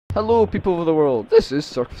Hello people of the world, this is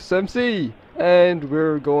CircusOfMC, and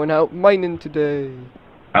we're going out mining today.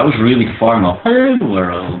 I was really formal. Hello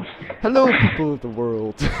world. Hello people of the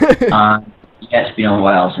world. Yeah, it's been a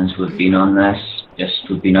while since we've been on this.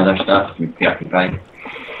 We've been other stuff, we've been preoccupied.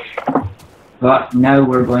 But now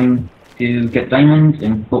we're going to get diamonds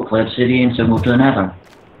and hopefully obsidian, so we'll do another.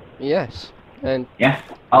 Yes, and... Yeah?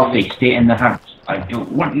 Alfie, stay in the house. I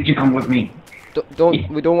don't want you to come with me.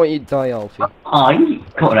 We don't want you to die, Alfie. Oh, you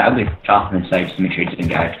got it. I'll be trapping inside to make sure you didn't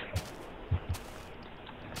get out.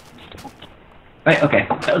 Right, okay,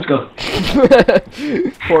 let's go.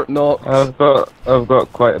 Fort Knox. I've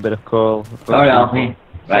got quite a bit of coal. Alright, Alfie.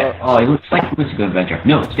 Right. Oh, he looks like he was a good adventure.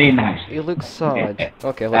 No, stay in the house. He looks sad. Okay,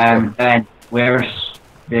 okay let's go. Then where's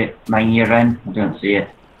the mine you're in? I don't see it.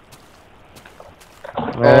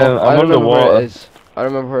 I'm underwater. I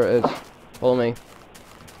remember where it is. Follow me.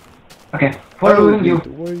 Okay. Follow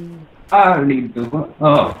you. I need to go.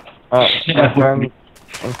 Oh. I'm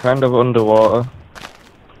kind of underwater.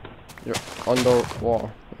 You're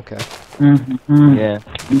underwater. Okay. Yeah.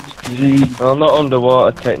 Well, not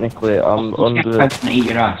underwater technically. I'm under. Eat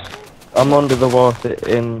your ass. I'm under the water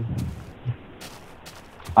in.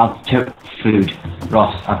 I've took food,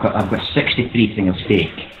 Ross. I've got 63 thing of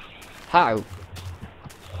steak. How?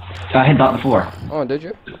 I had that before. Oh, did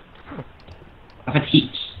you? I've had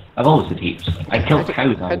heaps. I've always had heaps. I killed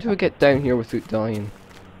cows. How do we get down here without dying?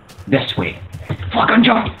 This way. Fucking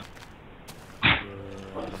jump!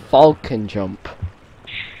 Falcon jump.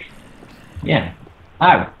 Yeah.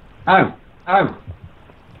 Ow! Ow! Ow!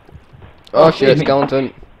 Oh shit,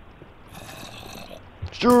 skeleton.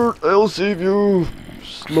 Sure, I'll save you.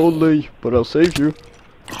 Slowly, but I'll save you.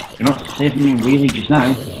 You're not saving me really just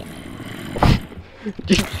now.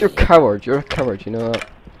 You're a coward, you're a coward, you know that.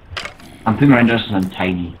 I'm putting my interest on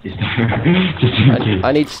tiny, just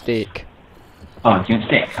I need steak. Oh, do you want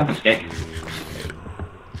steak? I've got steak.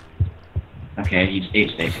 Okay, you just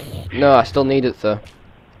ate steak. No, I still need it though.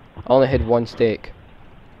 I only had one steak.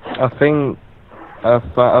 I think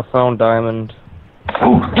I found diamond.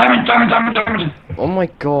 Oh, diamond! Oh my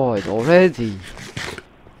god, already.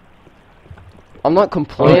 I'm not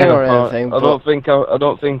complaining or anything, I but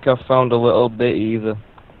don't think I found a little bit either.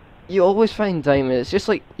 you always find diamond. It's just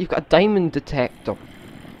like you've got a diamond detector.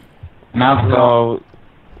 Now I've got No,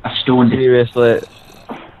 a stone. seriously,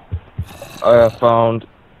 I found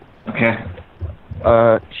Okay.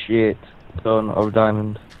 a shit ton of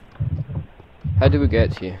diamond. How do we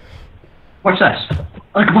get to you? What's this?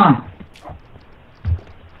 Oh, come on!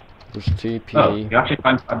 There's TP. Oh, you actually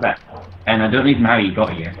found a bit. And I don't even know how you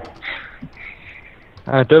got here.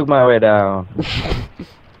 I dug my way down.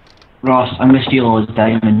 Ross, I'm gonna steal all his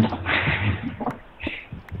diamonds.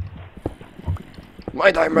 My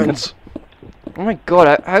diamonds! Oh my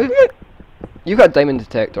god, how you got a diamond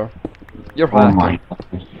detector. You're Oh hacking. my god.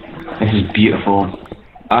 This is beautiful.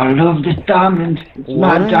 I love this diamond. It's What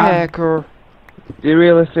my a diamond. hacker. Do you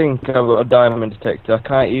really think I've got a diamond detector? I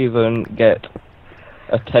can't even get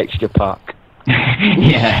a texture pack.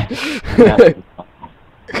 Yeah.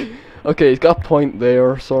 Okay, he's got a point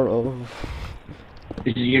there, sort of.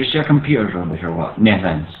 Is your computer's rubbish or what?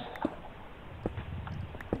 Nothing.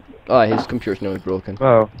 Ah, his computer's nearly broken.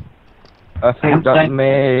 Well, I think that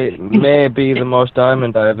may be the most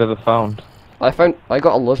diamond I've ever found. I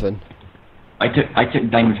got 11. I took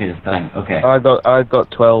diamond for this thing. Okay. I got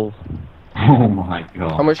 12. Oh my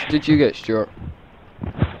god. How much did you get, Stuart?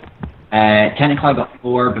 Technically I got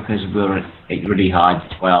 4 because it really had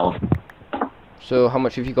 12. So how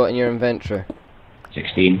much have you got in your inventory?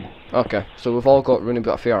 16. Okay, so we've all got running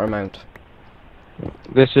about a fair amount.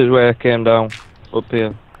 This is where I came down. Up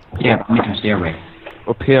here. Yeah, I'm making a stairway.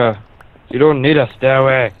 Up here. You don't need a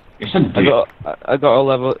stairway. You're son I got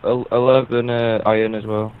 11 iron as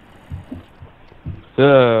well.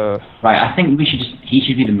 Right, I think he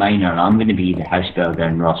should be the miner and I'm gonna be the house builder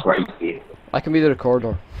and Ross, what are you? I can be the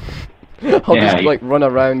recorder. I'll just like run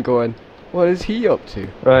around going, what is he up to?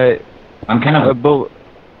 Right. I'm kind of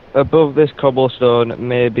Above this cobblestone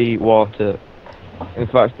may be water. In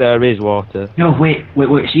fact, there is water. No, wait,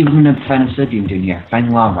 see, we're gonna find obsidian down here.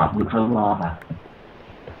 Find lava, look for lava.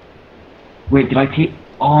 Wait, did I take...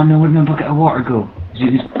 Oh no, where'd my bucket of water go? Is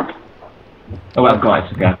it just... Oh, well, I've got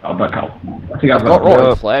it, okay, I've Got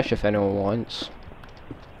rotten flesh if anyone wants.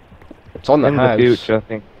 It's on the in house. the future, I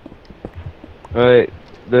think. Right,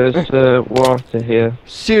 there's water here.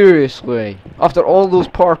 Seriously, after all those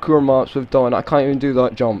parkour maps we've done, I can't even do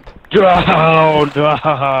that jump. Drown! No!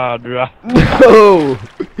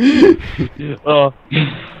 Oh.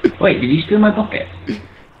 Wait, did you steal my bucket?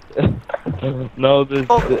 No,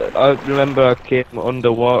 I remember I came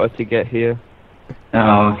underwater to get here.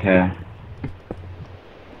 Oh, okay.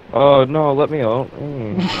 Oh no, let me out.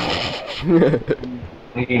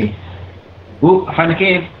 Okay. Ooh, I found a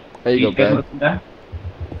cave. There you go, guys Ben. looking there?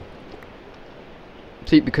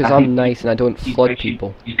 See, because I I'm think nice and I don't These flood guys should-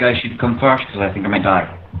 people. These guys should come first, because I think I might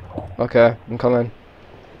die. Okay, I'm coming.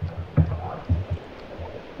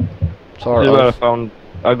 This Sort is where I of. found.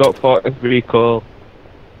 I got 43 coal.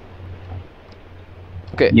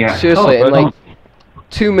 Okay, Yeah. seriously, Oh, in well, like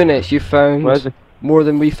 2 minutes you found Where's the? more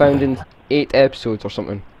than we found in 8 episodes or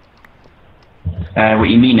something. what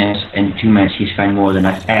you mean is, in 2 minutes he's found more than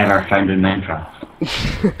I've ever found in Minecraft.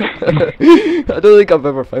 I don't think I've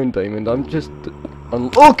ever found diamond. I'm just.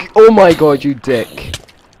 Okay. Oh my god, you dick!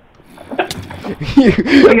 What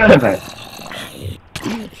are you on about?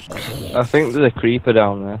 I think there's a creeper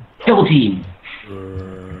down there. Kill team!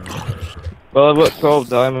 Well, I've got 12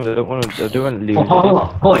 diamonds. I don't want to. I don't want to lose.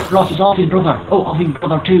 Ross is off his brother. Oh, off his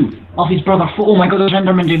brother too. Off his brother. Oh my god, there's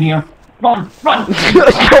Enderman in here. Run! Run!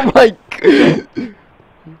 Oh my god!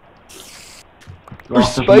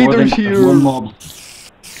 Ross, There's more than- spiders there's here. more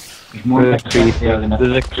mobs. There's more There's a spiders there creeper.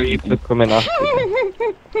 than There's a creeper coming after me.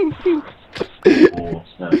 Oh,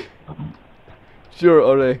 so. Sure,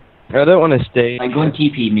 alright. I don't want to stay. Like, go and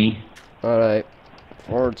TP me. Alright.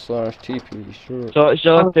 /TP, sure. So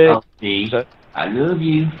shall I take? I'll see. So- I love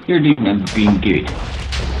you. You're doing and being good.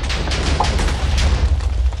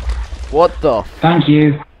 What the Thank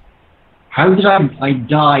you. How did I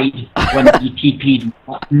died when you TP'd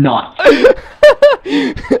not?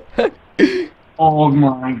 Oh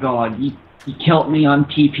my god, you killed me on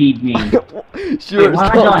TP'd me. Sure, Wait, why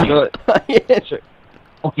am I stop. Yeah.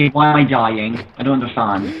 Okay, why am I dying? I don't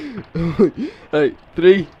understand. Right,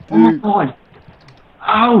 3, Oh my 2. god.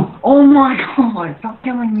 Ow! Oh my god, stop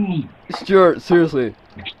killing me. Stuart, seriously.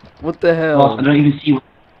 What the Ross, hell? I don't even see what's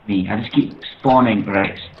me. I just keep spawning.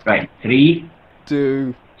 Right. 3,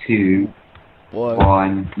 2, 2, 1.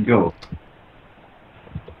 1, go.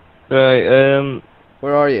 Right.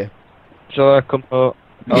 Where are you? Shall I come out?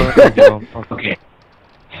 I'll come down. Okay.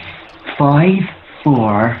 5,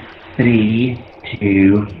 4, 3,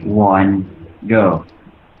 2, 1, go.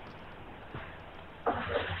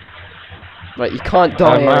 Right, you can't I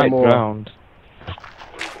die might anymore. drown.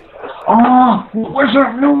 Oh, where's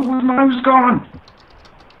that? No, where's my mouse gone?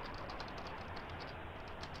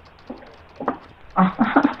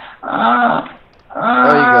 There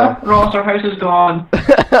you go. Ross, our house is gone.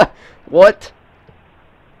 What?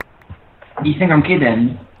 You think I'm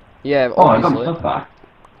kidding? Yeah, Oh, I got my obviously. stuff back.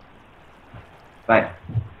 Right.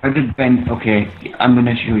 How did Ben... Okay, I'm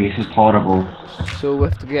gonna show you. This is horrible. So we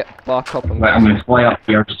have to get back up and Right, I'm gonna fly up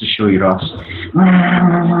here just to show you, Ross.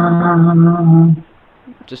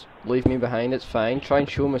 just leave me behind, it's fine. Try and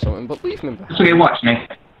show me something, but leave me behind. It's okay, watch me.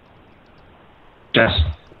 Just...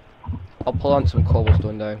 I'll pull on some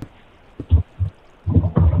cobblestone down.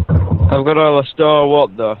 I've got all the star.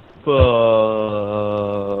 What the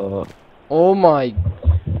fuck? Oh my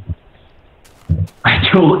I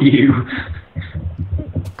told you.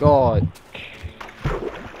 god.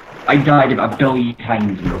 I died about a billion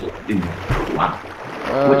times in this. Wow.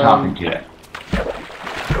 What's happened to it?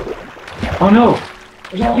 Oh no!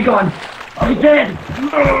 Where's Alfie gone? Alfie's dead!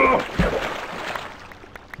 No!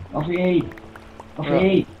 Alfie!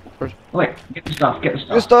 Alfie! Where's- Wait, get the stuff, get the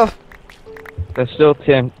Good stuff. stuff! There's still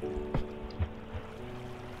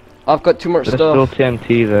I've got too much There's still stuff.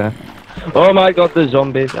 TNT there. Oh my god, the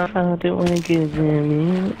zombies! I don't want to give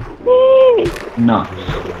them. No.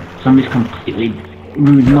 Somebody's completely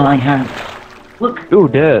ruined my house. Look! Ooh,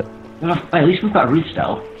 dirt. At least we've got a roof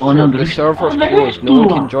still. Oh no, The server's closed, no one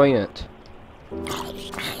can join it.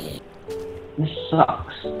 This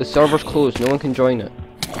sucks. The server's closed, no one can join it.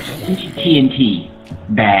 TNT.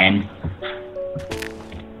 Ban.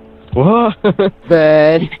 What?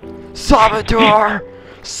 Ben! Saboteur!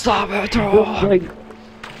 Saboteur! Like,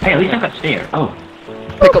 Hey, at least I've got stairs. Oh.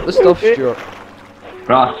 Pick up the stuff, Stuart.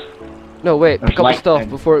 Ross. No, wait, There's pick up the light stuff there.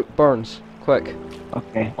 before it burns. Quick.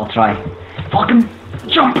 Okay, I'll try. Fucking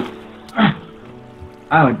jump!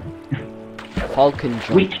 Oh, Falcon jump.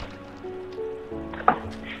 wait.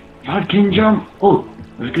 Falcon jump. Oh,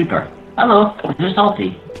 there's a creeper. Hello, is this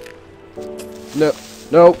Alfie? No,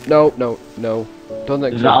 no, no, no, no. Don't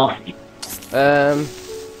think Is it so. Alfie?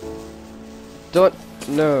 Don't.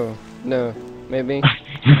 No, no. Maybe.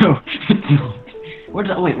 No. Where'd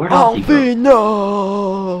Alfie go? Alfie,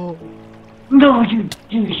 no! No, you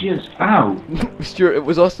douches. Ow. Stuart, it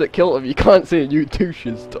was us that killed him. You can't say you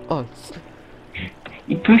douches to us.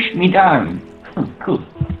 You pushed me down. Oh, cool.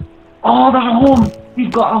 Oh, there's a home.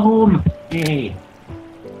 We've got a home. Yay.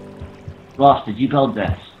 Ross, did you build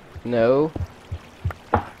this? No.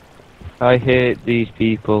 I hate these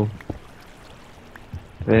people.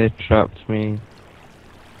 They trapped me.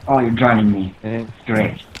 Oh, you're drowning me. Eh.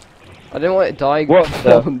 Great. I didn't want to die What the-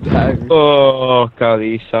 falling down. Oh, God,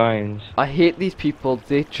 these signs. I hate these people.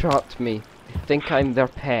 They trapped me. They think I'm their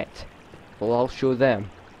pet. Well, I'll show them.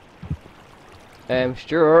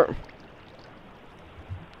 Stuart.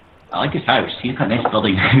 I like his house. He's got nice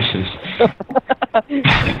building houses.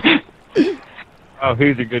 Oh,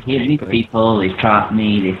 who's a good Here, these keeper? people, they trap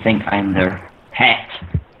me, they think I'm their pet.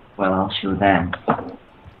 Well, I'll show them.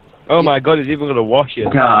 Oh my God, he's even gonna wash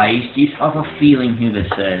it. Guys, do you have a feeling who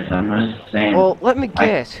this is? I'm just saying. Well, let me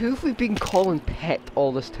guess. Who have we been calling pet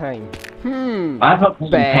all this time? I've not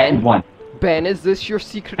called him Ben. pet once. Ben, is this your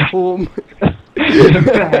secret home?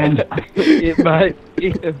 Ben. It might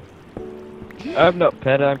be him. I'm not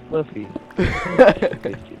pet, I'm Fluffy.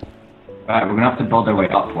 Right, we're gonna have to build our way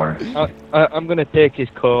upwards. I'm gonna take his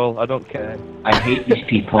call, I don't care. I hate these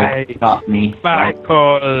people. Right. Stop me. My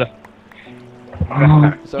call! Oh,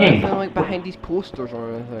 Is there hey. anything like behind these posters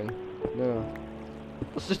or anything? No.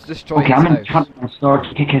 Let's just destroy Okay, I'm gonna his house. enchant my sword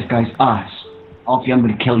to kick his guy's ass. Alfie, I'm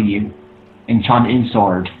gonna kill you. Enchant in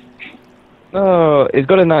sword. Oh, he's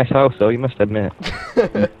got a nice house though, you must admit.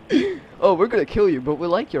 Oh, we're gonna kill you, but we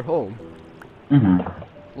like your home.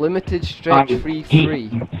 Limited stretch free free.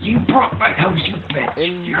 You brought my house, you bitch.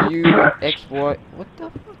 NUXY. What the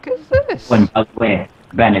fuck is this? By the way,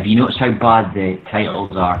 Ben, have you noticed how bad the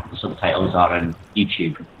titles are, the subtitles are on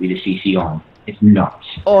YouTube with the CC on? It's nuts.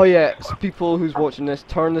 Oh yeah, so people who's watching this,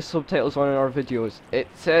 turn the subtitles on in our videos. It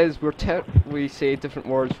says we say different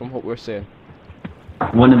words from what we're saying.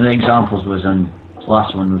 One of the examples was on, the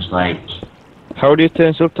last one was like, How do you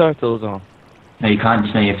turn subtitles on? no, you can't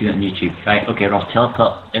just say if you're on YouTube. Right, okay, Ross,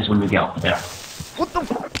 teleport is when we get up there. What the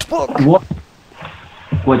fuck? What?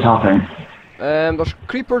 What's happening? There's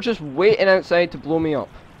creeper just waiting outside to blow me up.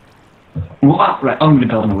 What? Right, I'm gonna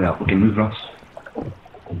build my way up. Okay, move, Ross.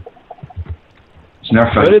 It's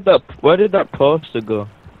nerf Where did that poster go?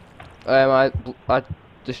 I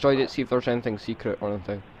destroyed it. See if there's anything secret or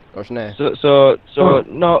anything. There's no.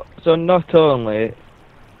 Not only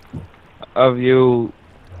have you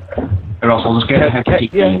Ross, I'll just get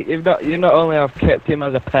a you not only have kept him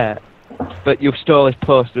as a pet, but you've stole his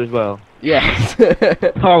poster as well. Yes.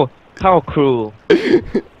 How cruel.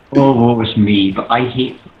 Oh, woe is me, but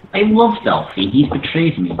I loved Alfie, he's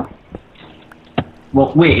betrayed me.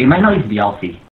 Well, wait, it might not even be Alfie.